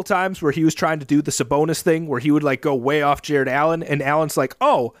were a couple times where he was trying to do the Sabonis thing where he would like go way off Jarrett Allen and Allen's like,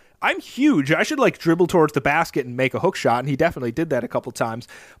 oh, I'm huge. I should like dribble towards the basket and make a hook shot. And he definitely did that a couple times.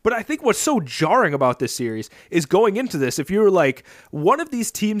 But I think what's so jarring about this series is going into this, if you were like, one of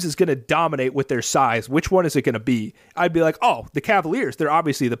these teams is going to dominate with their size, which one is it going to be? I'd be like, oh, the Cavaliers, they're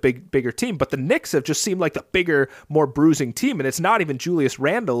obviously the bigger team. But the Knicks have just seemed like the bigger, more bruising team. And it's not even Julius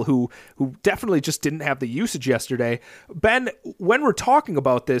Randle, who definitely just didn't have the usage yesterday. Ben, when we're talking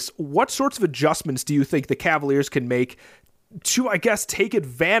about this, what sorts of adjustments do you think the Cavaliers can make to, I guess, take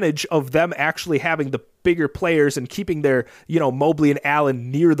advantage of them actually having the bigger players and keeping their, Mobley and Allen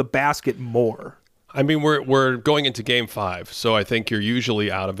near the basket more? I mean, we're going into game 5, so I think you're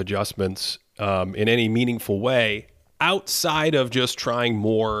usually out of adjustments in any meaningful way outside of just trying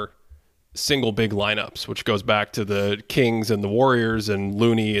more single big lineups, which goes back to the Kings and the Warriors and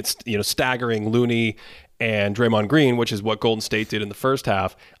Looney. It's, staggering Looney and Draymond Green, which is what Golden State did in the first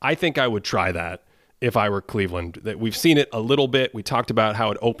half. I think I would try that if I were Cleveland. That we've seen it a little bit. We talked about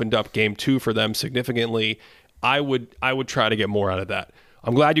how it opened up game 2 for them significantly. I would try to get more out of that.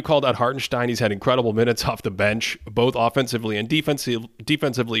 I'm glad you called out Hartenstein. He's had incredible minutes off the bench, both offensively and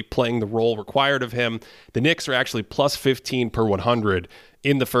defensively playing the role required of him. The Knicks are actually plus 15 per 100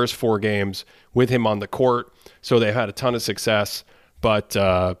 in the first 4 games with him on the court. So they've had a ton of success. But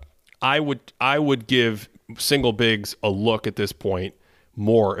I would give single bigs a look at this point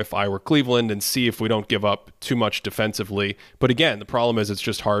more if I were Cleveland and see if we don't give up too much defensively. But again, the problem is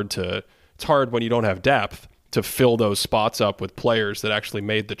it's hard when you don't have depth to fill those spots up with players that actually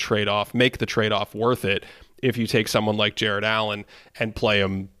make the trade-off worth it if you take someone like Jarrett Allen and play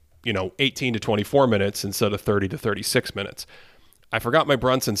him, 18 to 24 minutes instead of 30 to 36 minutes. I forgot my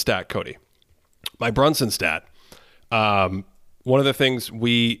Brunson stat, Cody. My Brunson stat. One of the things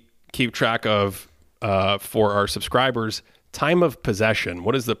we keep track of for our subscribers, time of possession.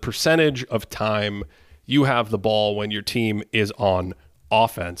 What is the percentage of time you have the ball when your team is on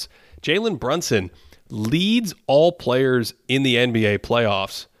offense? Jalen Brunson leads all players in the NBA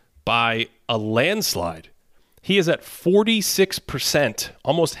playoffs by a landslide. He is at 46%,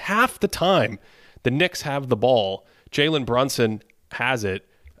 almost half the time the Knicks have the ball. Jalen Brunson has it.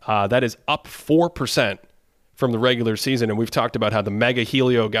 That is up 4% from the regular season. And we've talked about how the mega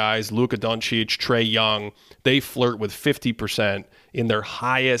Helio guys, Luka Doncic, Trae Young, they flirt with 50% in their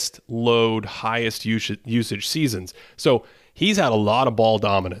highest load, highest usage seasons. So he's had a lot of ball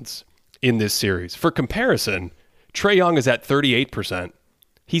dominance in this series. For comparison, Trae Young is at 38%.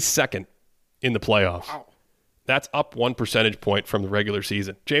 He's second in the playoffs. Wow. That's up 1 percentage point from the regular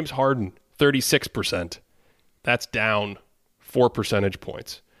season. James Harden, 36%. That's down 4 percentage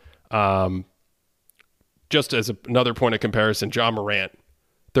points. Just as another point of comparison, Ja Morant,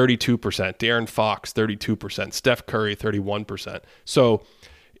 32%. De'Aaron Fox, 32%. Steph Curry, 31%. So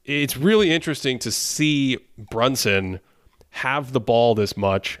it's really interesting to see Brunson have the ball this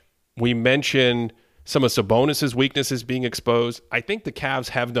much. We mentioned some of Sabonis' weaknesses being exposed. I think the Cavs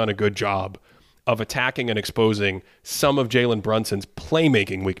have done a good job of attacking and exposing some of Jalen Brunson's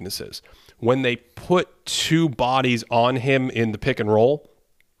playmaking weaknesses. When they put 2 bodies on him in the pick and roll,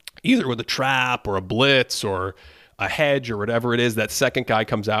 either with a trap or a blitz or a hedge or whatever it is, that second guy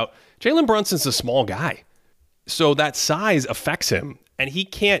comes out. Jalen Brunson's a small guy. So that size affects him, and he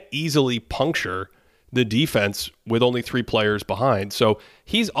can't easily puncture the defense with only 3 players behind. So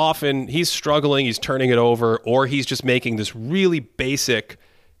he's struggling, he's turning it over, or he's just making this really basic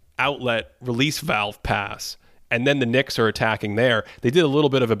outlet release valve pass. and then the Knicks are attacking there. They did a little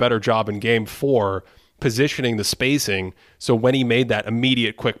bit of a better job in game 4 positioning the spacing, so when he made that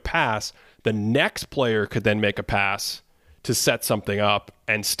immediate quick pass, the next player could then make a pass to set something up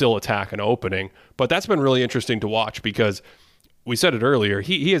and still attack an opening. But that's been really interesting to watch because we said it earlier,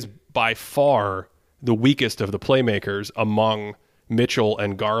 he is by far the weakest of the playmakers among Mitchell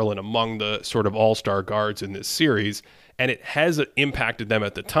and Garland, among the sort of all-star guards in this series, and it has impacted them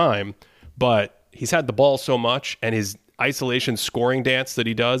at the time, but he's had the ball so much, and his isolation scoring dance that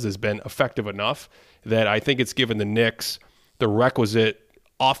he does has been effective enough that I think it's given the Knicks the requisite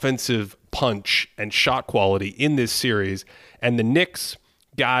offensive punch and shot quality in this series. And the Knicks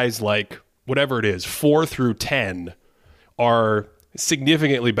guys, like whatever it is, 4 through 10, are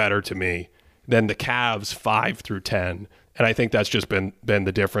significantly better to me than the Cavs 5 through 10. And I think that's just been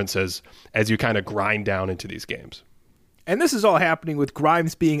the difference as you kind of grind down into these games. And this is all happening with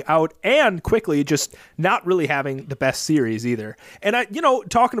Grimes being out and quickly just not really having the best series either. And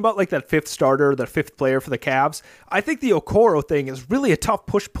talking about like that fifth starter, the fifth player for the Cavs, I think the Okoro thing is really a tough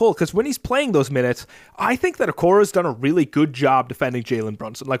push-pull because when he's playing those minutes, I think that Okoro's done a really good job defending Jalen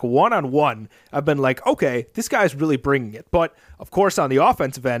Brunson. Like one-on-one, I've been like, okay, this guy's really bringing it. But of course, on the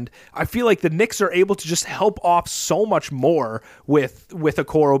offensive end, I feel like the Knicks are able to just help off so much more with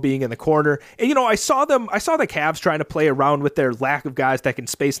Okoro being in the corner. And I saw the Cavs trying to play around with their lack of guys that can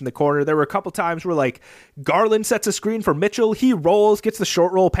space in the corner. There were a couple times where like Garland sets a screen for Mitchell, he rolls, gets the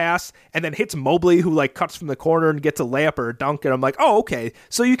short roll pass, and then hits Mobley, who like cuts from the corner and gets a layup or a dunk. And I'm like, oh, okay.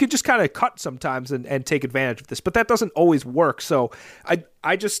 So you could just kind of cut sometimes and take advantage of this, but that doesn't always work. So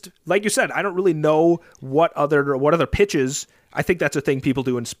I just, like you said, I don't really know what other pitches. I think that's a thing people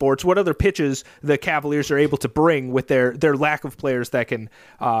do in sports. What other pitches the Cavaliers are able to bring with their lack of players that can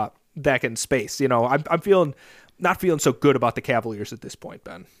space. I'm not feeling so good about the Cavaliers at this point,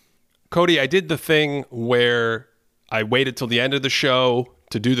 Ben. Cody, I did the thing where I waited till the end of the show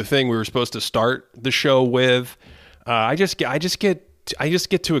to do the thing we were supposed to start the show with. I just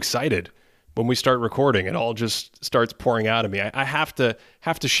get too excited when we start recording. It all just starts pouring out of me. I have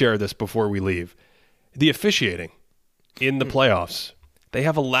to share this before we leave. The officiating in the playoffs, they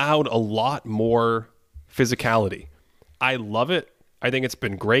have allowed a lot more physicality. I love it. I think it's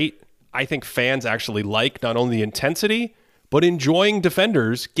been great. I think fans actually like not only the intensity, but enjoying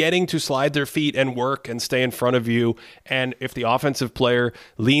defenders getting to slide their feet and work and stay in front of you. And if the offensive player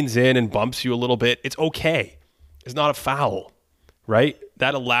leans in and bumps you a little bit, it's okay. It's not a foul, right?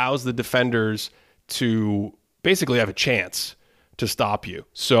 That allows the defenders to basically have a chance to stop you.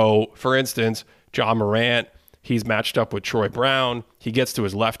 So, for instance, Ja Morant, he's matched up with Troy Brown. He gets to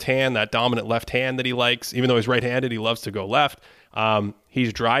his left hand, that dominant left hand that he likes. Even though he's right-handed, he loves to go left.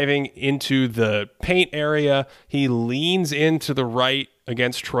 He's driving into the paint area. He leans into the right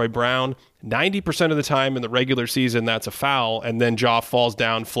against Troy Brown. 90% of the time in the regular season, that's a foul. And then Ja falls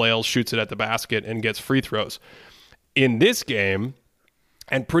down, flails, shoots it at the basket, and gets free throws. In this game,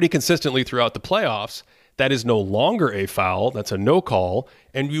 and pretty consistently throughout the playoffs, that is no longer a foul. That's a no call.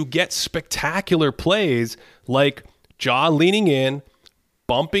 And you get spectacular plays like Ja leaning in,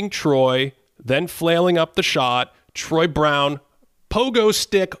 bumping Troy, then flailing up the shot. Troy Brown, pogo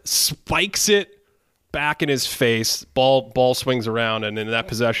stick, spikes it back in his face. Ball swings around, and in that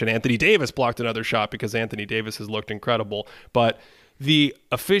possession, Anthony Davis blocked another shot because Anthony Davis has looked incredible. But the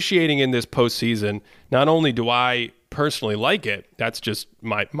officiating in this postseason, not only do I personally like it, that's just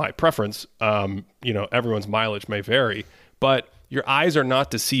my preference. Everyone's mileage may vary, but your eyes are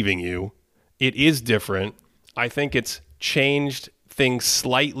not deceiving you. It is different. I think it's changed things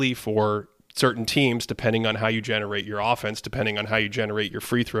slightly for certain teams, depending on how you generate your offense, depending on how you generate your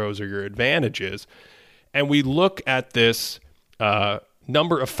free throws or your advantages. And we look at this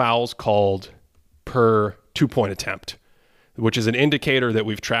number of fouls called per 2-point attempt, which is an indicator that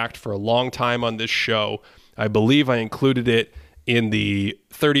we've tracked for a long time on this show. I believe I included it in the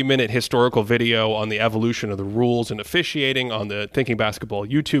 30-minute historical video on the evolution of the rules and officiating on the Thinking Basketball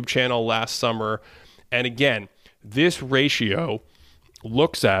YouTube channel last summer. And again, this ratio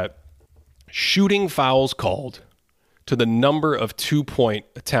looks at shooting fouls called to the number of 2-point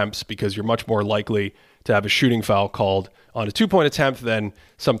attempts, because you're much more likely to have a shooting foul called on a 2-point attempt than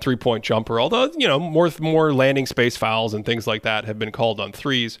some 3-point jumper. Although, more landing space fouls and things like that have been called on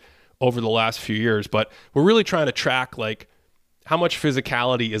threes over the last few years. But we're really trying to track like how much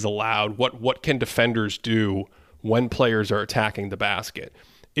physicality is allowed, what can defenders do when players are attacking the basket.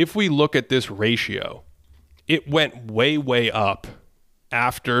 If we look at this ratio, it went way, way up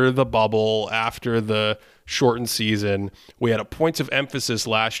after the bubble, after the shortened season. We had a points of emphasis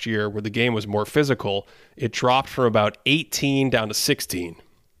last year where the game was more physical. It dropped from about 18 down to 16,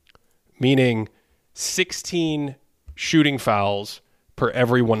 meaning 16 shooting fouls per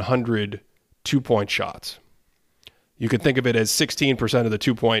every 100 2-point shots. You could think of it as 16% of the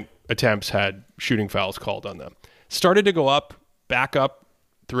 2-point attempts had shooting fouls called on them. Started to go up, back up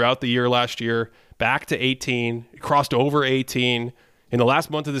throughout the year last year, back to 18, it crossed over 18. In the last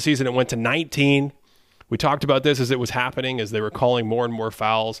month of the season, it went to 19. We talked about this as it was happening, as they were calling more and more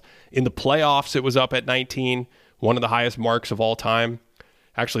fouls. In the playoffs, it was up at 19, one of the highest marks of all time.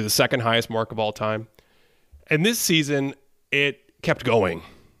 Actually, the second highest mark of all time. And this season, it kept going.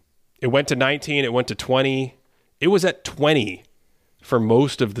 It went to 19, it went to 20. It was at 20 for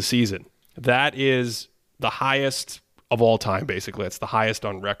most of the season. That is the highest of all time, basically. It's the highest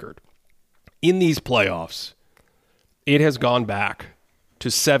on record. In these playoffs, it has gone back to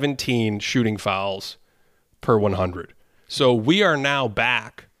 17 shooting fouls per 100. So we are now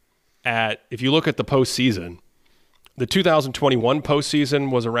back at, if you look at the postseason, the 2021 postseason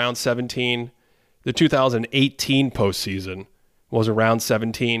was around 17. The 2018 postseason was around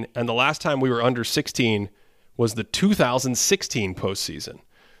 17. And the last time we were under 16 was the 2016 postseason.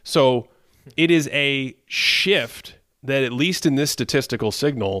 So it is a shift that, at least in this statistical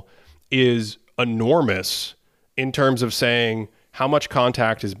signal, is enormous in terms of saying how much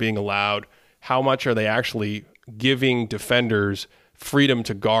contact is being allowed, how much are they actually giving defenders freedom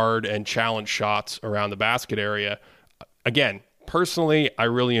to guard and challenge shots around the basket area. Again, personally, I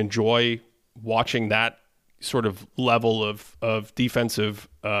really enjoy watching that sort of level of defensive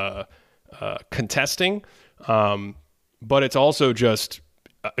contesting. But it's also just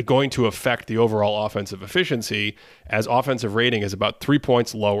going to affect the overall offensive efficiency, as offensive rating is about 3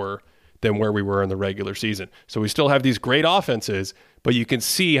 points lower than where we were in the regular season. So we still have these great offenses, but you can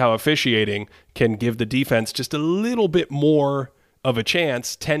see how officiating can give the defense just a little bit more of a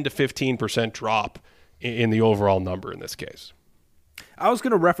chance, 10 to 15% drop in the overall number in this case. I was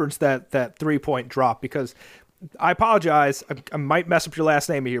going to reference that 3-point drop because I apologize. I might mess up your last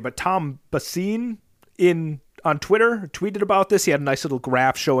name here, but Tom Basine on Twitter tweeted about this. He had a nice little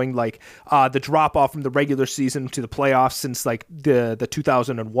graph showing like the drop off from the regular season to the playoffs since like the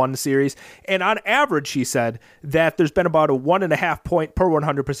 2001 series. And on average, he said that there's been about a 1.5 point per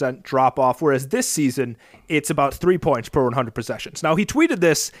 100% drop off, whereas this season it's about 3 points per 100 possessions. Now, he tweeted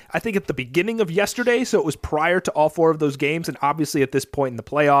this, I think, at the beginning of yesterday, so it was prior to all 4 of those games. And obviously at this point in the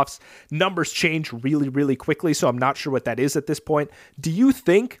playoffs, numbers change really, really quickly. So I'm not sure what that is at this point. Do you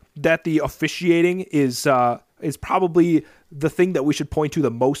think that the officiating is probably the thing that we should point to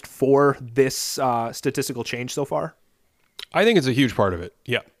the most for this statistical change so far? I think it's a huge part of it.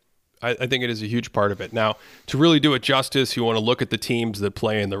 Yeah, I think it is a huge part of it. Now, to really do it justice, you want to look at the teams that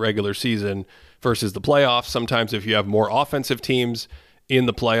play in the regular season versus the playoffs. Sometimes if you have more offensive teams in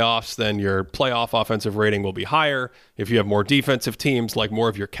the playoffs, then your playoff offensive rating will be higher. If you have more defensive teams, like more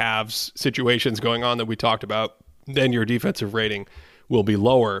of your Cavs situations going on that we talked about, then your defensive rating will be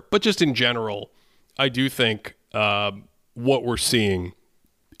lower. But just in general, I do think what we're seeing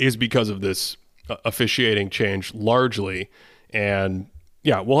is because of this officiating change largely. And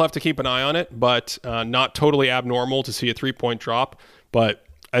yeah, we'll have to keep an eye on it, but not totally abnormal to see a 3-point drop. But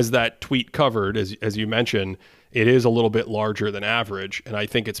as that tweet covered, as you mentioned, it is a little bit larger than average. And I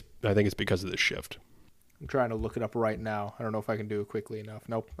think it's because of this shift. I'm trying to look it up right now. I don't know if I can do it quickly enough.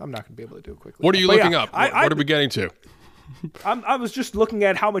 Nope, I'm not going to be able to do it quickly. What are you looking up? What are we getting to? I was just looking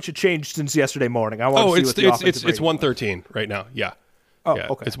at how much it changed since yesterday morning. I want to see what it's 113 right now. Yeah. Oh, yeah,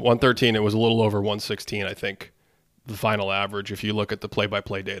 okay. It's 113. It was a little over 116, I think, the final average, if you look at the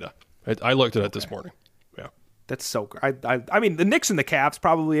play-by-play data. I looked at it this morning. Yeah. That's so great. I mean, the Knicks and the Cavs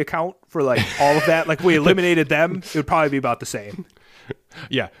probably account for like all of that. Like, we eliminated them, it would probably be about the same.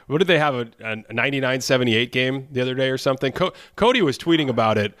 Yeah. What did they have, a 99-78 game the other day or something? Cody was tweeting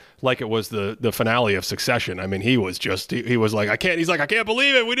about it like it was the finale of Succession. I mean, he was like, I can't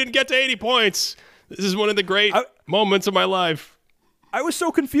believe it. We didn't get to 80 points. This is one of the great moments of my life. I was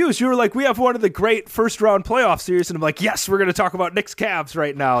so confused. You were like, we have one of the great first-round playoff series, and I'm like, yes, we're going to talk about Knicks Cavs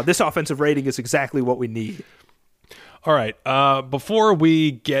right now. This offensive rating is exactly what we need. All right. Before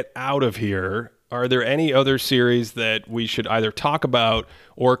we get out of here, are there any other series that we should either talk about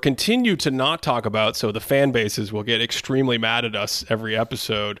or continue to not talk about so the fan bases will get extremely mad at us every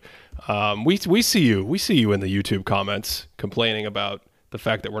episode? We see you in the YouTube comments complaining about the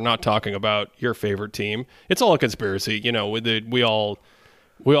fact that we're not talking about your favorite team. It's all a conspiracy, you know. We all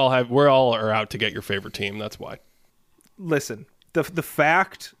are out to get your favorite team. That's why. Listen, the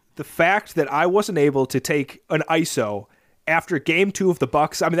fact that I wasn't able to take an ISO after game 2 of the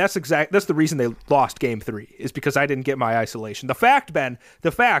Bucks, I mean, that's the reason they lost game 3, is because I didn't get my isolation. The fact that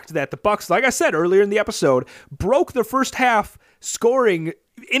the Bucks, like I said earlier in the episode, broke the first half scoring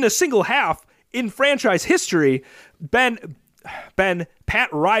in a single half in franchise history, Pat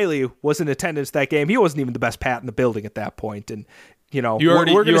Riley was in attendance that game. He wasn't even the best Pat in the building at that point. And, you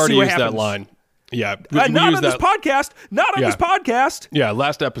already used that line. Yeah. Not on this podcast. Not on this podcast. Yeah,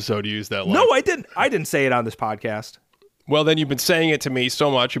 last episode you used that line. No, I didn't. I didn't say it on this podcast. Well, then you've been saying it to me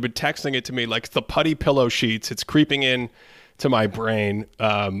so much. You've been texting it to me like the putty pillow sheets. It's creeping in to my brain.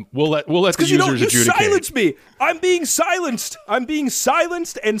 We'll let the users adjudicate. You silenced me. I'm being silenced.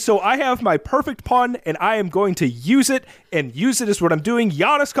 And so I have my perfect pun, and I am going to use it. And use it is what I'm doing.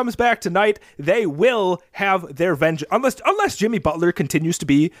 Giannis comes back tonight. They will have their vengeance. Unless Jimmy Butler continues to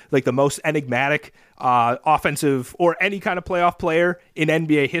be like the most enigmatic offensive or any kind of playoff player in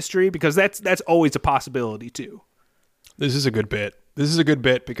NBA history, because that's always a possibility too. This is a good bit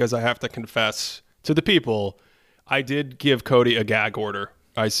because I have to confess to the people, I did give Cody a gag order.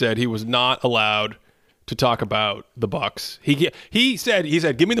 I said he was not allowed to talk about the Bucks. He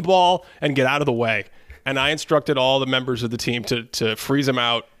said, give me the ball and get out of the way. And I instructed all the members of the team to freeze him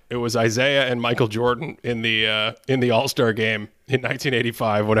out. It was Isaiah and Michael Jordan in the All-Star game in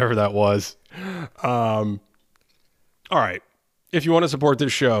 1985, whatever that was. All right. If you want to support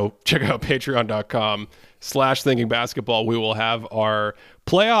this show, check out patreon.com/thinkingbasketball. We will have our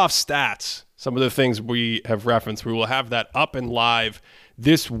playoff stats, some of the things we have referenced. We will have that up and live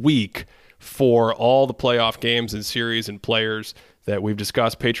this week for all the playoff games and series and players that we've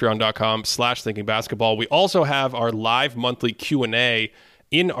discussed. Patreon.com/thinkingbasketball. We also have our live monthly Q&A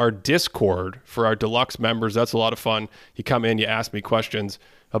in our Discord for our deluxe members. That's a lot of fun. You come in, you ask me questions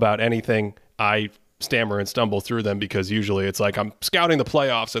about anything. I stammer and stumble through them because usually it's like I'm scouting the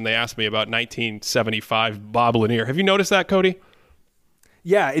playoffs and they ask me about 1975 Bob Lanier. Have you noticed that, Cody?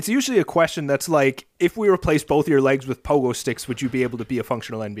 Yeah, it's usually a question that's like, if we replace both your legs with pogo sticks, would you be able to be a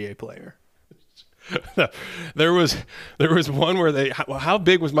functional NBA player? There was one where how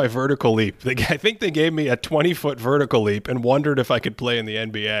big was my vertical leap? I think they gave me a 20-foot vertical leap and wondered if I could play in the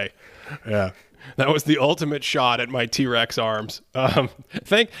NBA. Yeah. That was the ultimate shot at my T-Rex arms.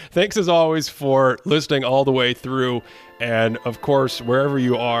 Thanks as always for listening all the way through. And of course, wherever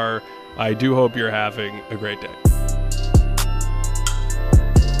you are, I do hope you're having a great day.